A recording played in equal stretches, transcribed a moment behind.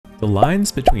The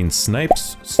lines between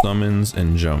snipes, summons,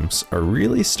 and jumps are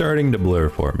really starting to blur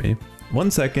for me.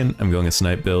 1 second, I'm going a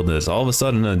snipe build that is all of a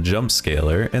sudden a jump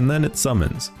scaler, and then it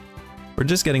summons. We're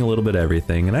just getting a little bit of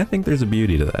everything, and I think there's a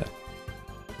beauty to that.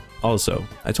 Also,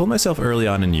 I told myself early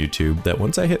on in YouTube that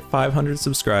once I hit 500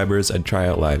 subscribers, I'd try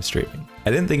out live streaming.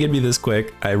 I didn't think it'd be this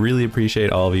quick. I really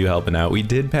appreciate all of you helping out. We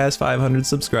did pass 500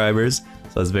 subscribers,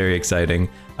 so that's very exciting.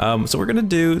 So we're gonna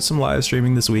do some live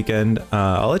streaming this weekend.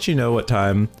 I'll let you know what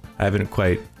time. I haven't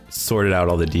quite sorted out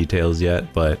all the details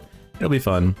yet, but it'll be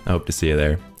fun. I hope to see you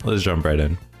there. Let's jump right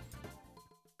in.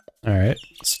 All right,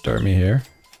 start me here.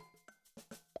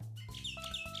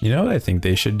 You know what I think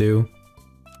they should do?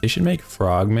 They should make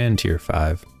Frogman tier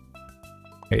 5.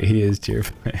 Wait, he is tier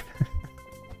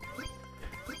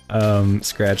 5.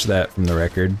 Scratch that from the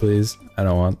record, please. I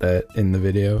don't want that in the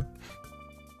video.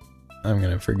 I'm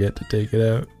gonna forget to take it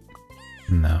out.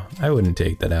 No, I wouldn't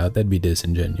take that out. That'd be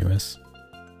disingenuous.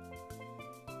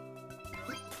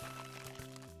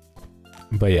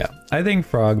 But yeah, I think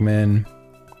Frogman...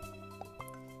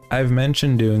 I've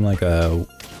mentioned doing like a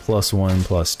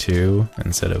 +1/+2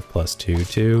 instead of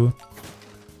 +2/2.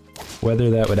 Whether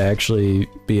that would actually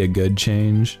be a good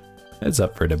change, it's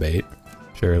up for debate,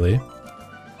 surely.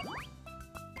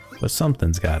 But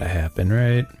something's gotta happen,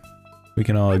 right? We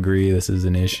can all agree this is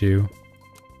an issue.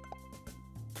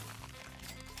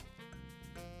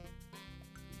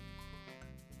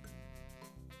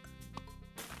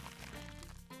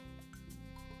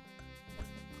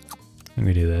 Let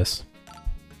me do this.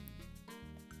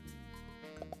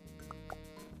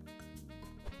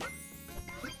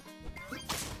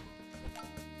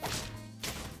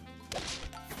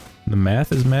 The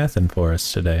math is mathin' for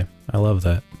us today. I love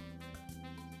that.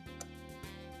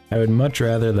 I would much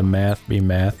rather the math be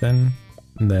mathin'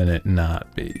 than it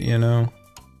not be, you know?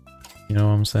 You know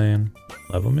what I'm saying?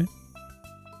 Level me?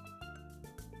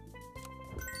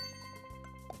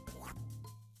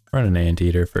 Run an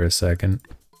anteater for a second.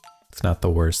 It's not the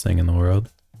worst thing in the world.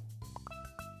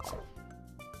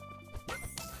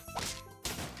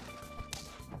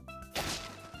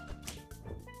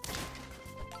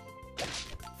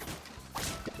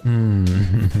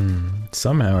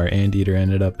 Somehow our anteater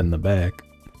ended up in the back.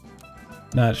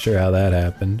 Not sure how that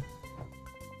happened.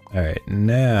 Alright,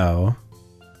 now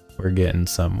we're getting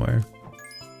somewhere.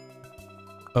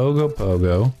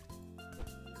 Ogopogo.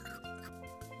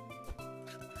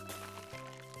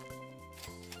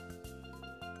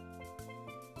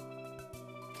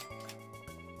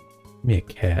 Give me a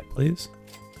cat, please.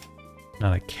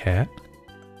 Not a cat.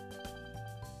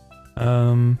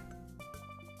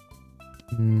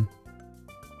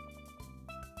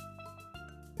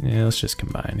 Yeah, let's just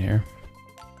combine here.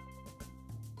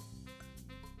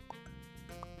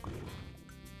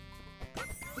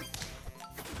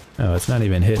 Oh, it's not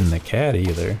even hitting the cat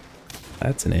either.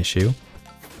 That's an issue.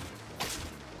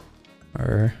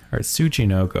 Our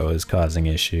Tsuchinoko is causing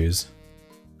issues.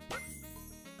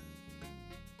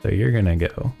 So you're gonna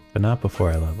go, but not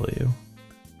before I level you.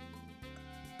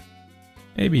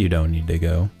 Maybe you don't need to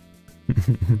go.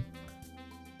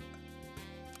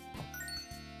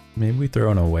 Maybe we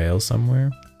throw in a whale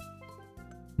somewhere?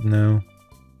 No.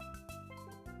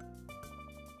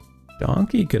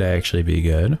 Donkey could actually be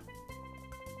good.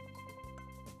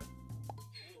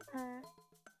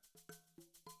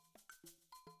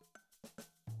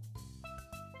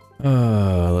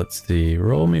 Let's see.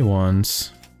 Roll me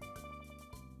once.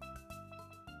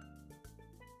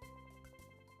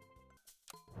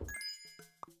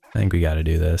 I think we gotta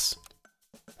do this.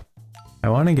 I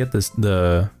want to get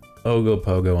the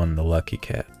Ogopogo on the Lucky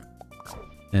Cat.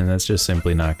 And that's just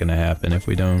simply not gonna happen if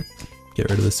we don't get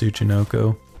rid of the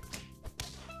Tsuchinoko.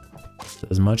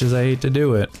 As much as I hate to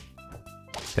do it,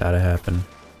 it's gotta happen.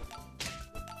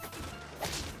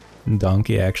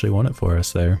 Donkey actually won it for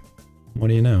us there. What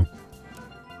do you know?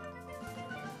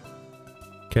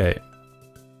 Okay.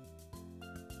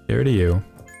 Get rid of you.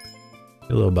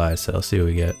 Do a little buy sell, see what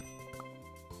we get.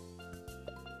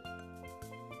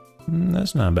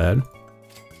 That's not bad.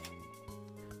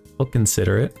 We'll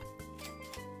consider it.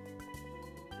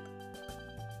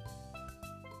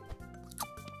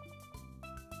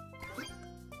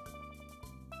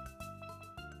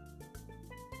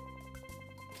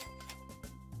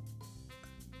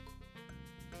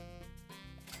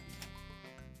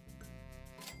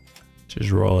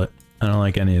 Just roll it. I don't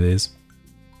like any of these.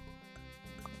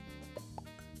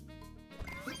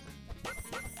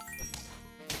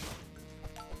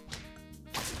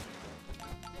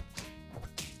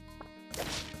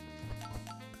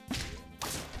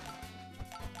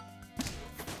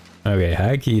 Okay,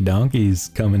 high key Donkey's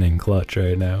coming in clutch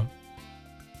right now.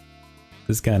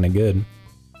 This is kind of good.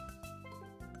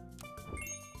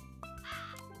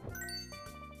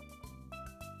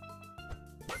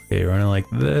 Okay, running like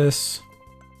this.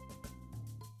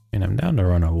 And I'm down to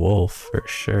run a wolf for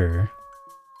sure.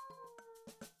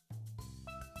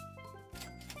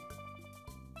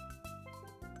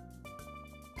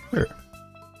 Sure.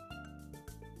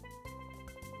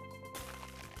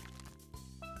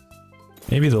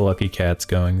 Maybe the Lucky Cat's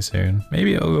going soon.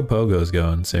 Maybe Ogopogo's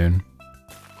going soon.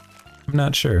 I'm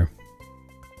not sure.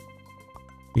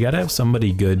 You gotta have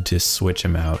somebody good to switch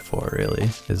him out for, really,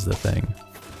 is the thing.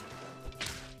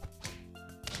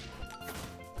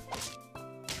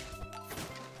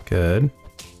 Good.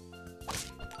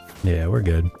 Yeah, we're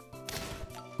good.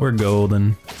 We're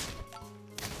golden.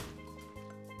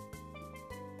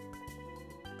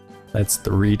 That's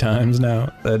 3 times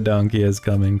now that donkey has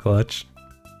come in clutch.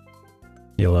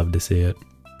 You'll love to see it.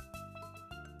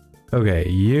 Okay,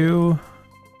 you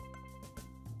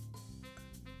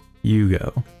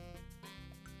go.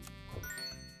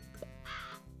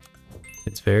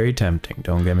 It's very tempting,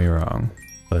 don't get me wrong,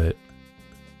 but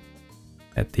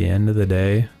at the end of the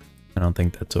day, I don't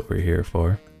think that's what we're here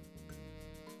for.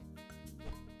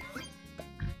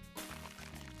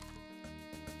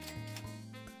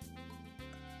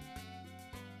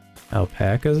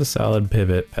 Alpaca's a solid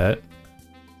pivot pet.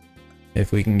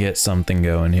 If we can get something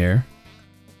going here.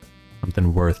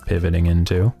 Something worth pivoting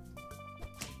into.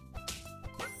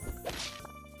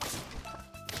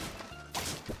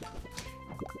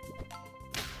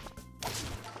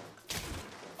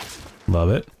 Love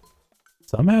it.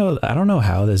 Somehow, I don't know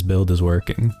how this build is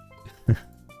working.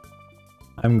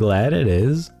 I'm glad it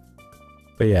is.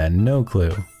 But yeah, no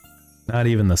clue. Not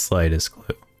even the slightest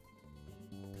clue.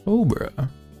 Cobra.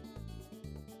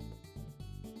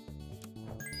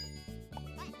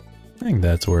 I think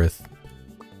that's worth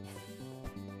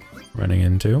running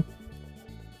into.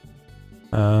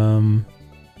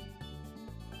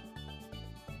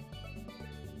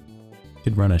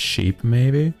 Could run a sheep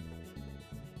maybe?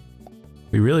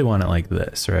 We really want it like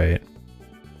this, right?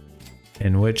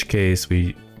 In which case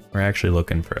we're actually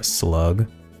looking for a slug.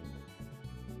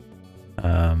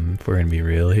 If we're gonna be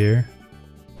real here.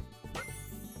 I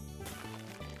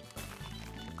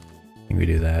think we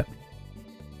do that.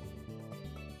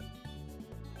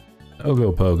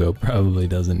 Ogopogo probably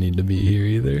doesn't need to be here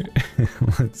either.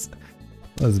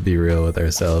 let's be real with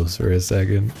ourselves for a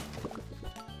second.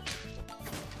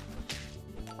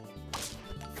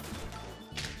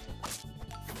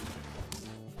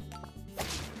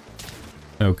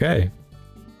 Okay.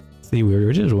 See, we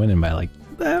were just winning by like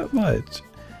that much.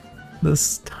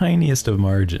 The tiniest of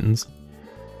margins.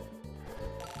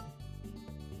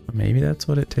 Maybe that's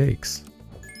what it takes.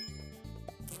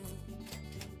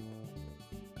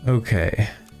 Okay,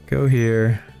 go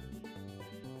here.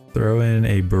 Throw in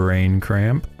a brain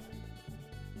cramp.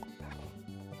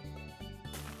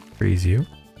 Freeze you.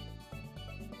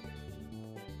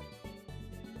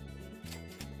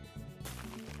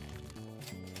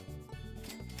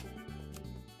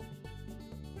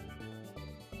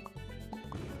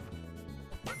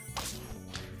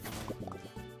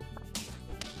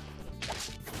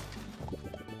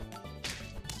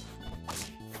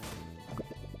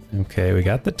 Okay, we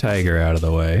got the tiger out of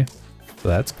the way, so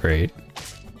that's great.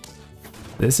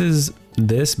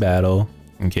 This battle,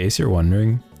 in case you're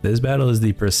wondering, this battle is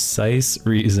the precise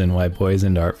reason why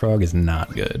Poison Dart Frog is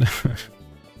not good.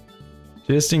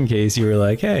 Just in case you were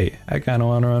like, hey, I kind of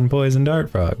want to run Poison Dart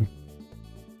Frog.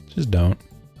 Just don't.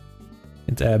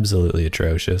 It's absolutely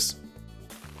atrocious.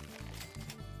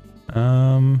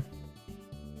 Roll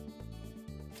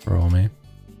me.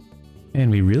 Man,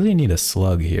 we really need a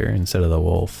slug here instead of the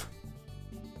wolf.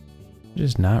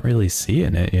 Just not really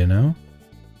seeing it, you know?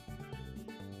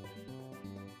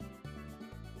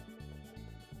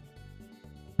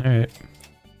 Alright.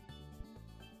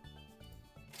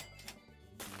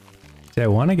 See, I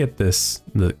want to get this,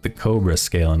 the Cobra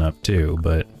scaling up too,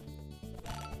 but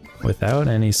without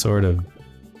any sort of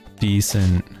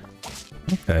decent...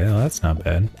 Okay, well that's not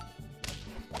bad.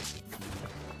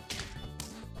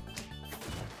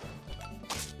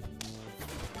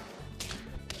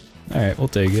 Alright, we'll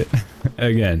take it.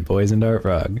 Again, Poison Dart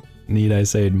Frog. Need I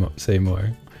say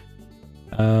more?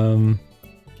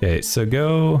 Okay, so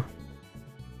go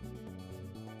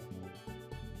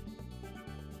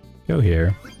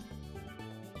here.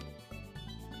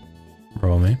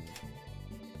 Roll me.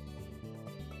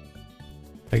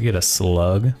 If I get a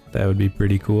slug, that would be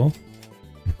pretty cool.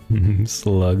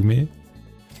 Slug me.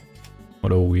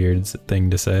 What a weird thing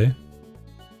to say.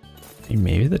 Hey,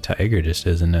 maybe the tiger just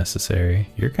isn't necessary.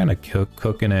 You're kind of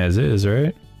cooking as is,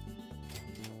 right?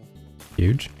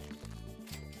 Huge.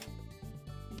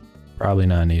 Probably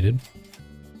not needed.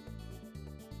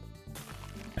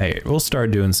 Hey, we'll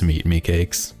start doing some eat me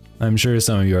cakes. I'm sure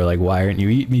some of you are like, why aren't you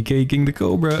eat me caking the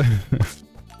cobra?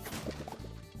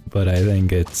 But I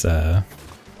think it's,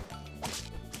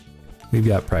 we've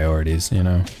got priorities, you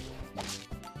know?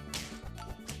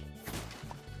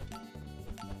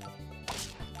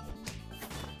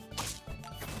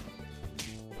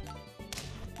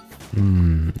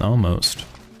 Almost.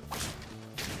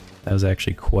 That was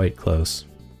actually quite close.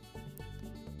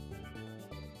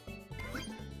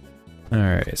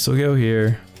 Alright, so go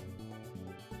here.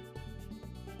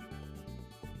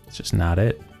 It's just not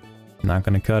it. Not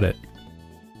gonna cut it.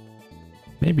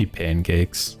 Maybe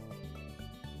pancakes.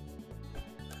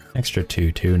 Extra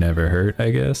 2/2 never hurt,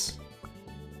 I guess.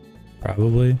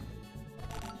 Probably.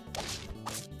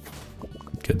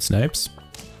 Good snipes.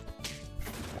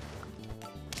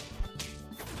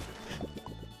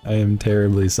 I am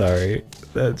terribly sorry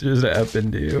that just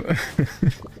happened to you.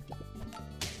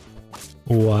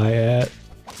 Wyatt.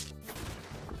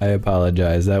 I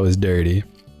apologize, that was dirty.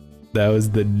 That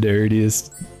was the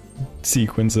dirtiest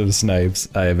sequence of snipes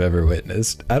I have ever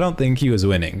witnessed. I don't think he was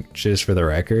winning, just for the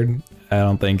record. I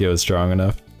don't think it was strong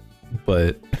enough,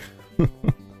 but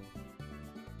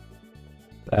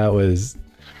that was...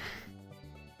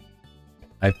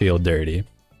 I feel dirty.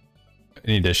 I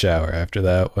need to shower after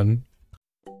that one.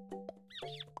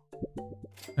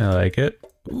 I like it.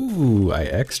 Ooh, I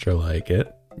extra like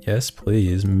it. Yes,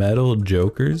 please. Metal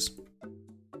jokers.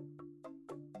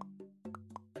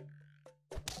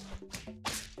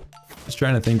 Just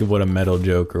trying to think of what a metal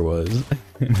joker was.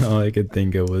 And all I could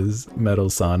think of was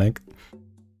Metal Sonic.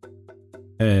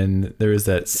 And there was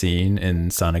that scene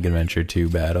in Sonic Adventure 2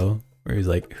 Battle where he's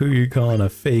like, who are you calling a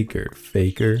faker?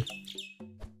 Faker?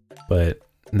 But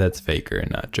that's faker and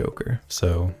not joker,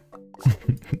 so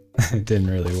it didn't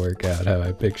really work out how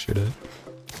I pictured it.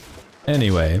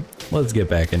 Anyway, let's get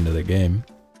back into the game.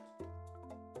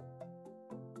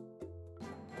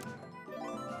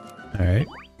 Alright,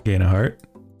 gain a heart.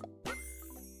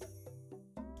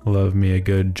 Love me a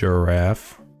good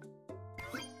giraffe.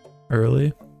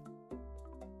 Early.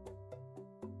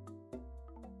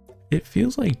 It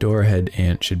feels like Doorhead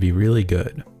Ant should be really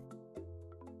good.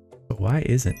 But why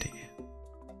isn't he?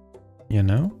 You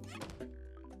know?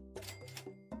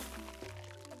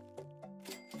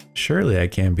 Surely I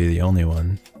can't be the only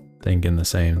one thinking the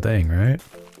same thing, right?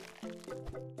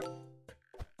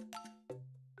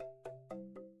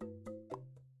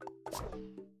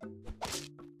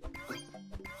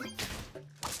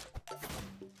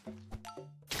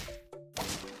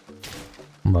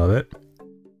 Love it.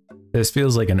 This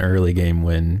feels like an early game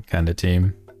win kind of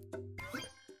team.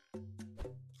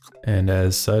 And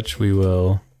as such, we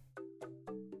will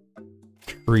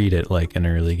treat it like an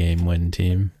early game win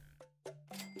team.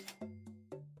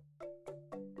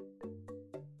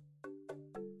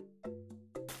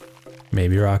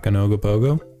 Maybe rock an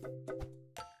Ogopogo?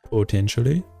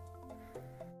 Potentially.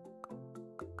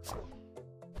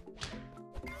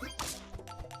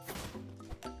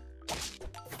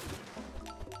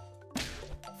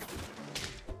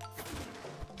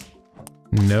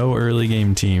 No early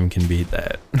game team can beat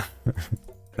that.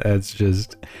 That's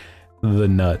just the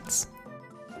nuts.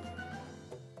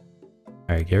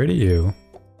 Alright, get rid of you.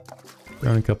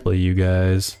 Throw in a couple of you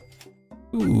guys.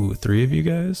 Ooh, 3 of you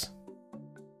guys?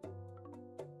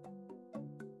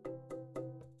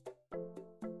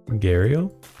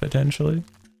 Gariel, potentially?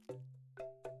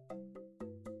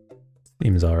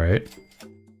 Seems alright.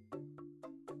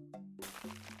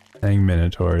 I think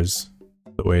Minotaur's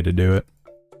the way to do it.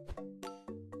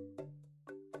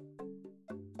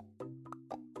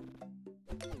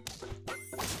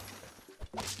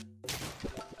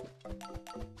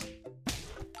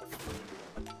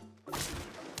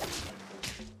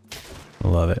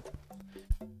 Love it.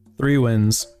 3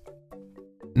 wins.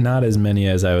 Not as many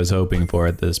as I was hoping for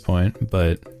at this point,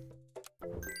 but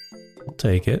we'll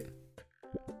take it.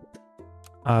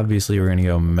 Obviously, we're gonna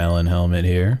go Melon Helmet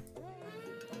here.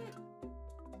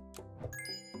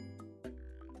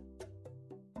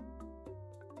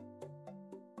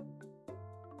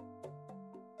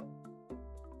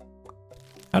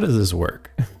 How does this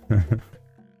work?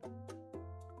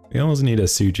 We almost need a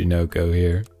Tsuchinoko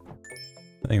here.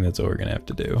 I think that's what we're gonna have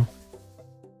to do.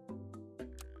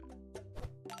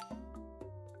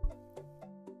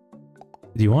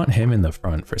 You want him in the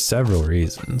front for several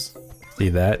reasons. See,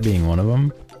 that being one of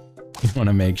them. You want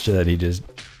to make sure that he just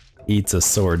eats a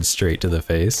sword straight to the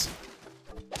face.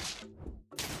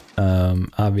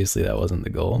 Obviously that wasn't the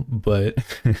goal, but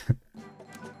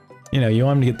you know, you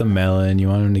want him to get the melon, you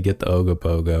want him to get the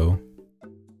Ogopogo.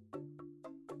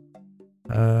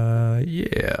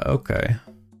 Yeah, okay.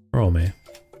 Roll me.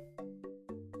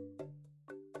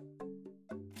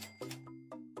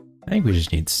 think we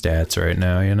just need stats right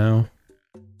now, you know?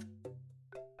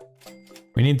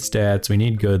 We need stats, we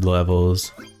need good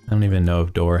levels. I don't even know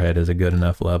if Doorhead is a good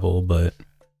enough level, but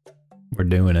we're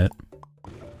doing it.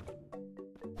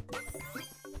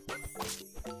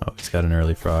 Oh, he's got an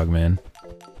early frog, man.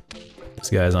 This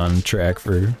guy's on track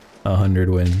for 100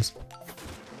 wins.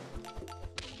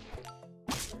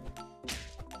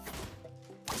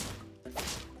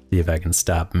 See if I can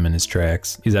stop him in his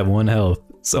tracks. He's at 1 health.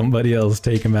 Somebody else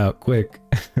take him out quick.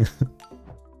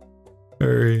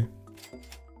 Hurry.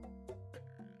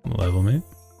 Level me.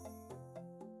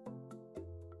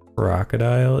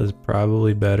 Crocodile is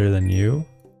probably better than you.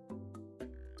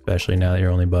 Especially now that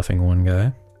you're only buffing one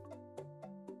guy.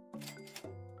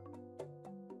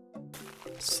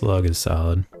 Slug is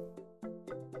solid.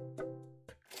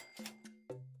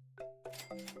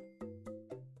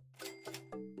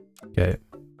 Okay.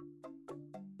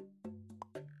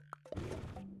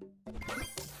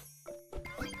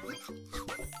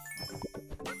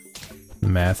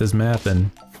 Math is mathin'.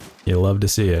 You love to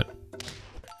see it.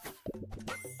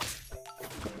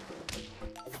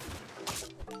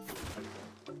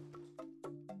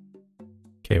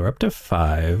 Okay, we're up to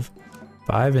 5.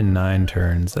 5 in 9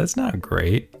 turns. That's not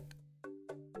great.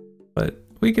 But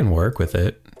we can work with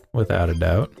it, without a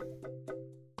doubt.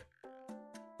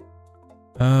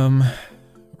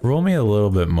 Roll me a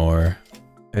little bit more.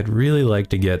 I'd really like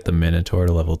to get the Minotaur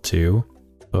to level 2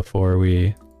 before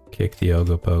we kick the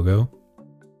Ogopogo.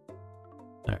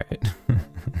 Alright.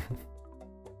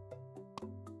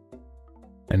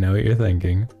 I know what you're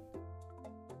thinking.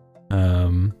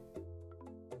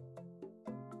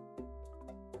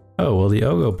 Oh, well the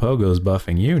Ogopogo's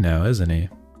buffing you now, isn't he?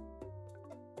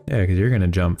 Yeah, because you're gonna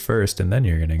jump first and then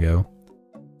you're gonna go.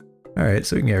 Alright,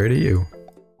 so we can get rid of you.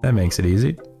 That makes it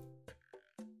easy.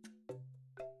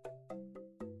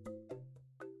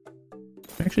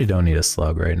 I actually don't need a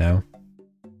slug right now.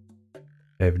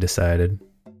 I've decided.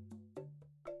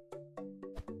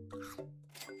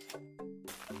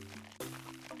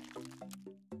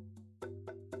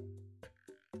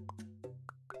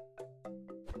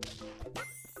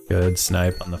 Good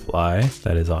snipe on the fly.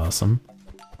 That is awesome.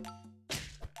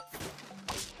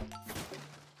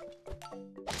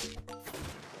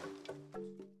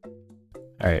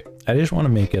 Alright, I just want to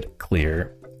make it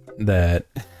clear that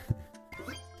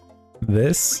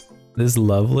this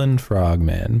Loveland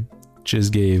Frogman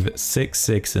just gave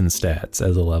 6/6 in stats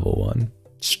as a level 1.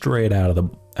 Straight out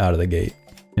of the gate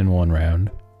in 1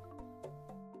 round.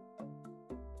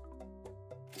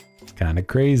 It's kinda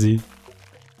crazy.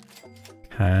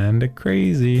 Kinda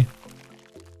crazy.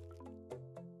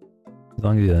 As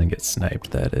long as he doesn't get sniped,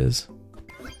 that is.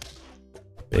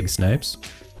 Big snipes.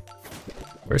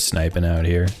 We're sniping out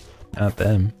here, not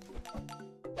them.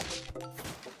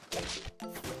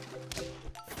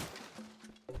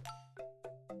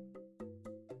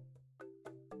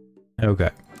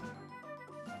 Okay.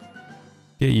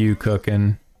 Get you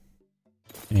cooking.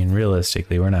 I mean,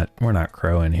 realistically, we're not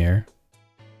crowing here.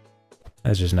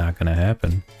 That's just not gonna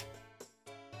happen.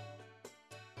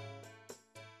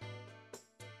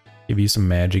 Give you some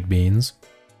magic beans.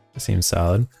 That seems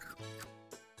solid.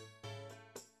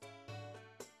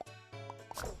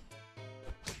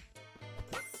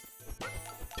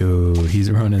 Dude,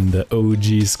 he's running the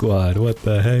OG squad. What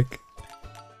the heck?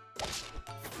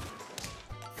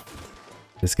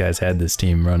 This guy's had this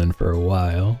team running for a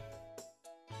while.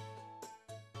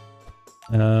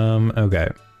 Okay.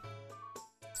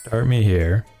 Start me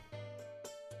here.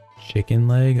 Chicken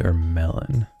leg or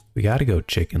melon? We gotta go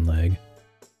chicken leg.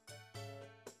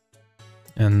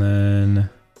 And then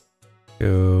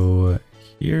go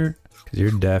here, because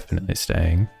you're definitely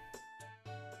staying.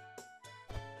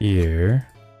 Here.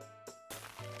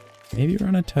 Maybe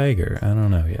run a tiger. I don't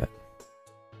know yet.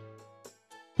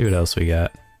 See what else we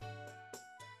got.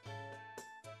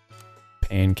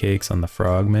 Pancakes on the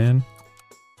frogman.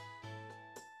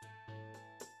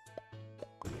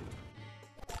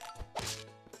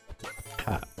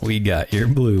 Ha, we got your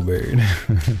bluebird.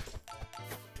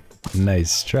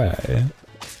 Nice try.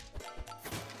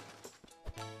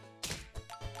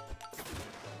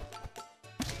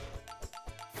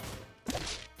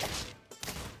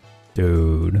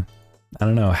 Dude, I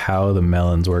don't know how the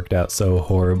melons worked out so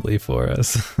horribly for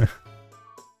us.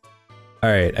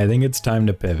 Alright, I think it's time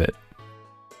to pivot.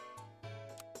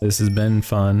 This has been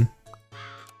fun,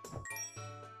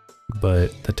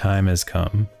 but the time has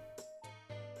come.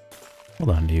 Hold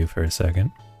on to you for a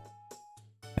second.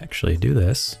 Actually, do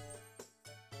this.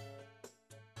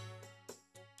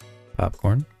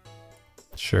 Popcorn.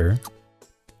 Sure.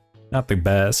 Not the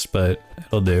best, but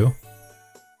it'll do.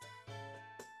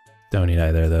 Don't need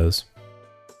either of those.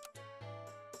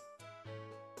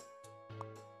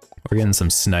 We're getting some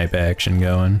snipe action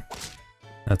going.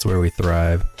 That's where we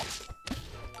thrive.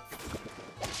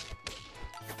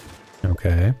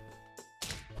 Okay.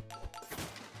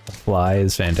 The fly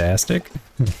is fantastic.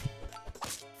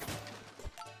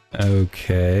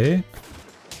 Okay.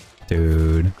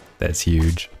 Dude, that's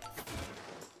huge.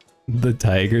 The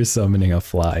tiger summoning a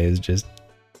fly is just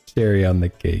cherry on the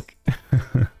cake.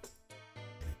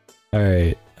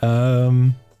 Alright,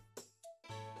 roll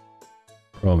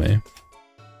me.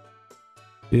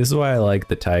 This is why I like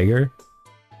the tiger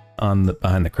on the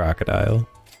behind the crocodile.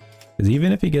 Because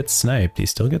even if he gets sniped, he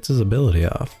still gets his ability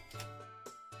off.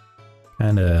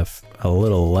 Kind of a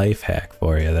little life hack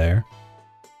for you there.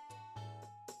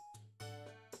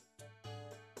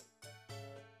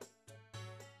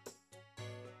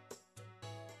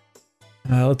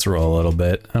 Let's roll a little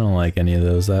bit. I don't like any of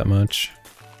those that much.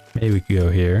 Maybe we could go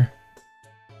here.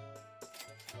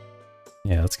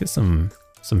 Yeah, let's get some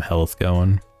health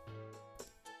going.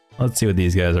 Let's see what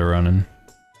these guys are running.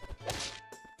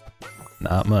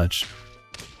 Not much.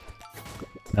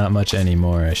 Not much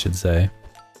anymore, I should say.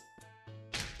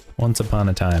 Once upon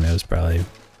a time, it was probably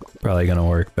gonna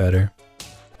work better.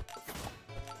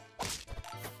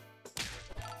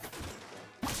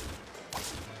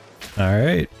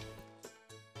 Alright.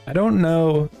 I don't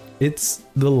know, it's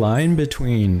the line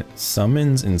between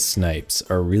summons and snipes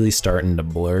are really starting to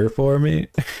blur for me.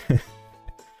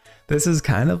 This is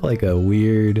kind of like a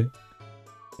weird,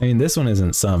 I mean this one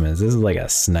isn't summons, this is like a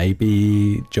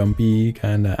snipey, jumpy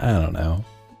kinda, I don't know.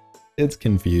 It's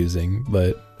confusing,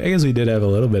 but I guess we did have a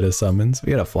little bit of summons.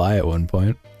 We had a fly at one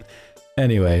point.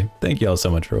 Anyway, thank you all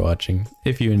so much for watching.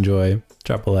 If you enjoy,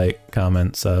 drop a like,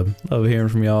 comment, sub. Love hearing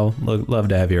from y'all, love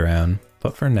to have you around.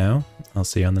 But for now, I'll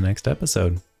see you on the next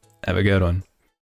episode. Have a good one.